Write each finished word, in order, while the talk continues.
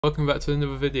Welcome back to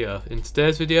another video. In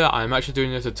today's video I'm actually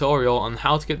doing a tutorial on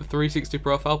how to get the 360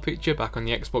 profile picture back on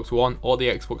the Xbox One or the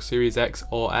Xbox Series X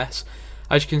or S.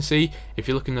 As you can see, if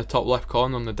you look in the top left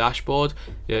corner on the dashboard,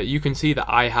 you can see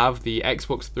that I have the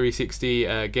Xbox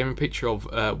 360 gaming picture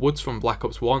of Woods from Black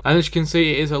Ops 1, and as you can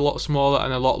see it is a lot smaller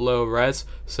and a lot lower res,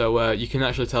 so you can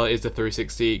actually tell it is the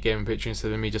 360 gaming picture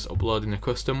instead of me just uploading a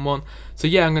custom one. So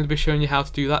yeah, I'm going to be showing you how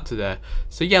to do that today.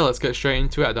 So yeah, let's get straight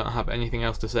into it. I don't have anything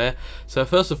else to say. So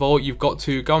first of all, you've got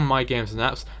to go on My Games and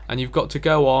Apps, and you've got to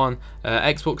go on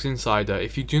Xbox Insider.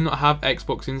 If you do not have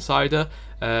Xbox Insider,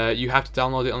 you have to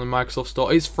download it on the Microsoft Store.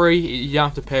 It's free, you don't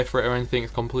have to pay for it or anything,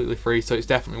 it's completely free, so it's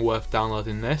definitely worth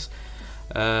downloading this.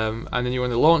 And then you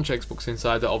want to launch Xbox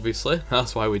Insider, obviously,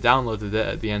 that's why we downloaded it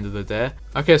at the end of the day.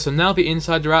 Okay, so now the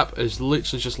Insider app is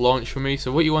literally just launched for me,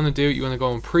 so what you want to do, you want to go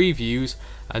on Previews,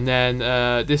 and then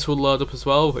this will load up as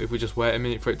well. If we just wait a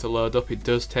minute for it to load up, it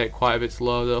does take quite a bit to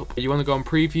load up. You want to go on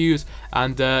Previews,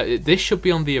 and this should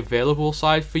be on the available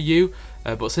side for you.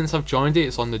 But since I've joined it,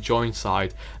 it's on the join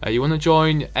side. You want to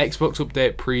join Xbox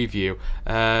Update Preview.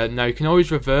 Now you can always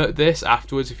revert this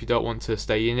afterwards if you don't want to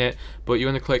stay in it, but you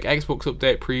want to click Xbox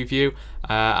Update Preview,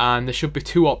 and there should be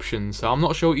two options. So I'm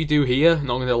not sure what you do here,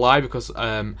 not going to lie, because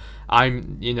I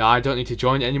don't need to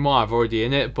join it anymore, I've already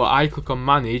in it, but I click on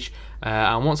Manage,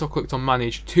 and once I've clicked on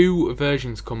Manage, two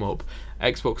versions come up: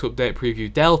 Xbox Update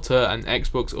Preview Delta and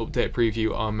Xbox Update Preview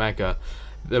Omega.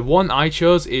 The one I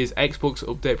chose is Xbox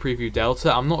Update Preview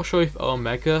Delta. I'm not sure if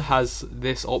Omega has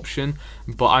this option,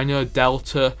 but I know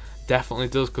Delta definitely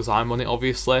does because I'm on it,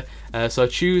 obviously. So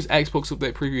choose Xbox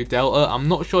Update Preview Delta. I'm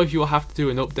not sure if you'll have to do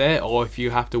an update or if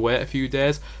you have to wait a few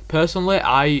days. Personally,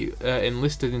 I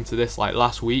enlisted into this like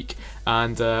last week,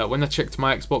 and when I checked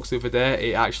my Xbox the other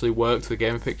day, it actually worked, the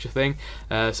gamer picture thing.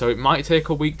 So it might take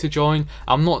a week to join.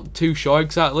 I'm not too sure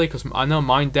exactly because I know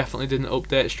mine definitely didn't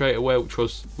update straight away, which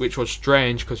was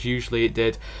strange because usually it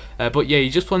did. But yeah, you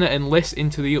just want to enlist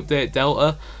into the Update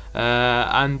Delta.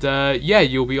 Yeah,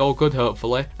 you'll be all good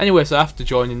hopefully. Anyway, so after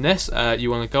joining this,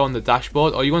 you want to go on the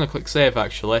dashboard, or you want to click save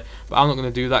actually, but I'm not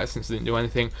going to do that since I didn't do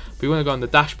anything. But you want to go on the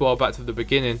dashboard back to the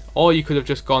beginning, or you could have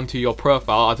just gone to your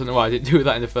profile. I don't know why I didn't do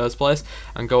that in the first place,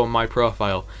 and go on My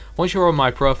Profile. Once you're on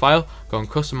My Profile, go on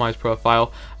Customize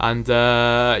Profile, and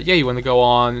yeah, you want to go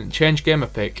on Change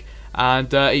Gamerpic.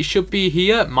 And it should be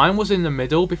here. Mine was in the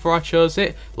middle before I chose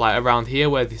it, like around here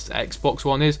where this Xbox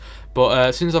One is,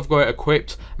 but since I've got it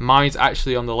equipped, mine's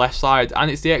actually on the left side, and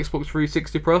it's the Xbox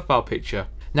 360 profile picture.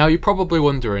 Now you're probably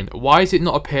wondering, why is it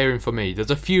not appearing for me?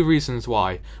 There's a few reasons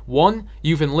why. One,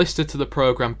 you've enlisted to the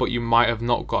program but you might have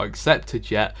not got accepted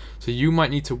yet, so you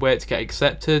might need to wait to get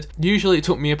accepted. Usually it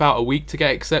took me about a week to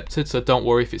get accepted, so don't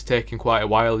worry if it's taking quite a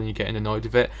while and you're getting annoyed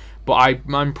with it. But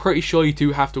I'm pretty sure you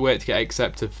do have to wait to get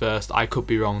accepted first. I could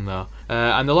be wrong though.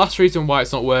 And the last reason why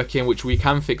it's not working, which we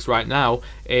can fix right now,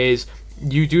 is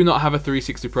you do not have a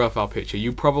 360 profile picture.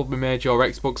 You probably made your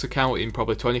Xbox account in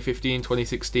probably 2015,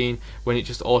 2016, when it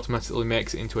just automatically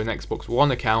makes it into an Xbox One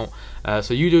account.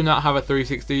 So you do not have a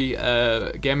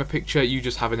 360 gamer picture, you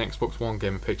just have an Xbox One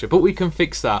gamer picture. But we can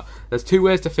fix that. There's two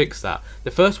ways to fix that. The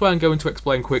first way I'm going to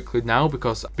explain quickly now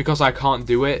because I can't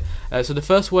do it. So the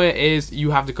first way is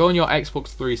you have to go on your Xbox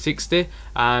 360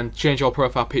 and change your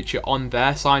profile picture on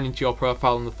there, sign into your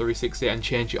profile on the 360 and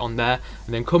change it on there,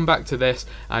 and then come back to this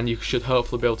and you should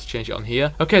hopefully be able to change it on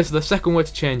here. Okay, so the second way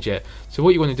to change it, so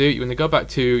what you want to do, you want to go back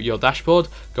to your dashboard,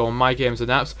 go on My Games and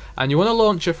Apps, and you want to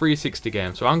launch a 360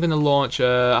 game. So I'm going to launch,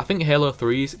 I think Halo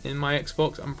 3's in my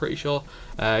Xbox, I'm pretty sure.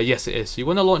 Yes it is. So you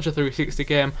want to launch a 360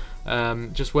 game,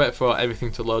 just wait for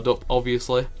everything to load up,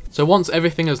 obviously. So once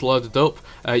everything is loaded up,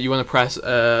 you want to press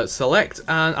select,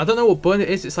 and I don't know what button it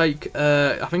is, it's like,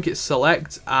 I think it's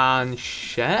select and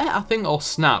share, I think, or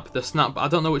snap. The snap, I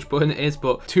don't know which button it is,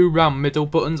 but two round middle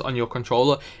buttons on your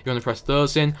controller, you want to press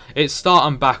those in. It's start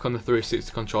and back on the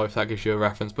 360 controller, if that gives you a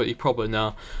reference, but you probably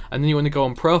know. And then you want to go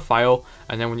on profile,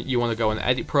 and then you want to go on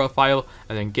edit profile,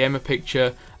 and then gamer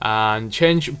picture, and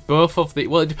change both of the,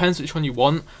 well, it depends which one you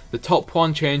want. The top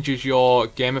one changes your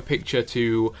gamer picture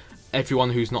to everyone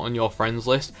who's not on your friends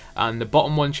list, and the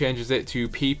bottom one changes it to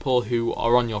people who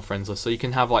are on your friends list, so you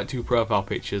can have like two profile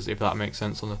pictures, if that makes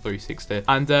sense, on the 360.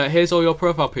 And here's all your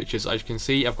profile pictures. As you can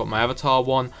see, I've got my avatar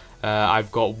one,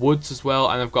 I've got Woods as well,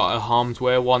 and I've got a Harm's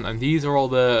Way one, and these are all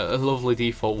the lovely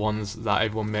default ones that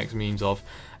everyone makes memes of.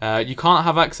 You can't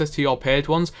have access to your paid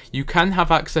ones. You can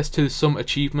have access to some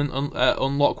achievement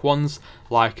unlock ones,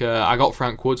 like I got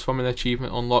Frank Woods from an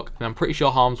achievement unlock, and I'm pretty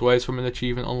sure Harm's Way is from an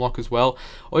achievement unlock as well.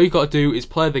 All you got to do is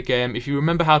play the game. If you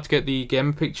remember how to get the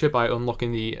gamer picture by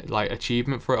unlocking the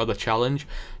achievement for it or the challenge,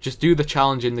 just do the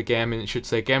challenge in the game, and it should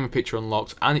say gamer picture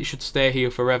unlocked, and it should stay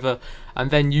here forever, and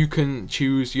then you can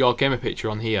choose your gamer picture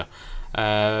on here.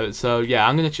 So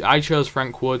yeah, I chose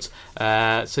Frank Woods.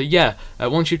 So yeah,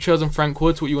 once you've chosen Frank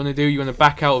Woods, what you want to do, you want to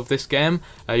back out of this game.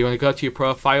 You want to go to your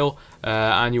profile,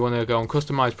 and you want to go on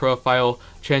customize profile,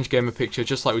 change gamer picture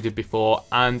just like we did before,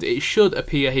 and it should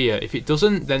appear here. If it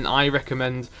doesn't, then I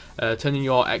recommend turning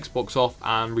your Xbox off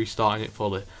and restarting it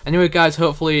fully. Anyway guys,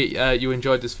 hopefully you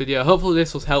enjoyed this video. Hopefully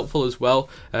this was helpful as well,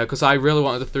 because I really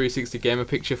wanted a 360 gamer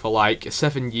picture for like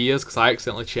 7 years, because I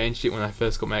accidentally changed it when I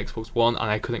first got my Xbox One and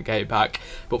I couldn't get it back.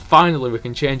 But finally we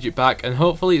can change it back, and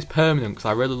hopefully it's permanent, because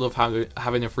I really love having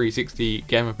a 360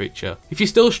 gamer picture. If you're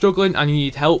still struggling and you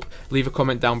need help, leave a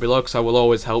comment down below, because I will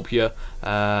always help you.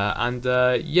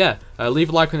 Yeah, leave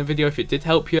a like on the video if it did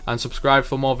help you, and subscribe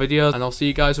for more videos, and I'll see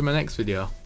you guys in my next video.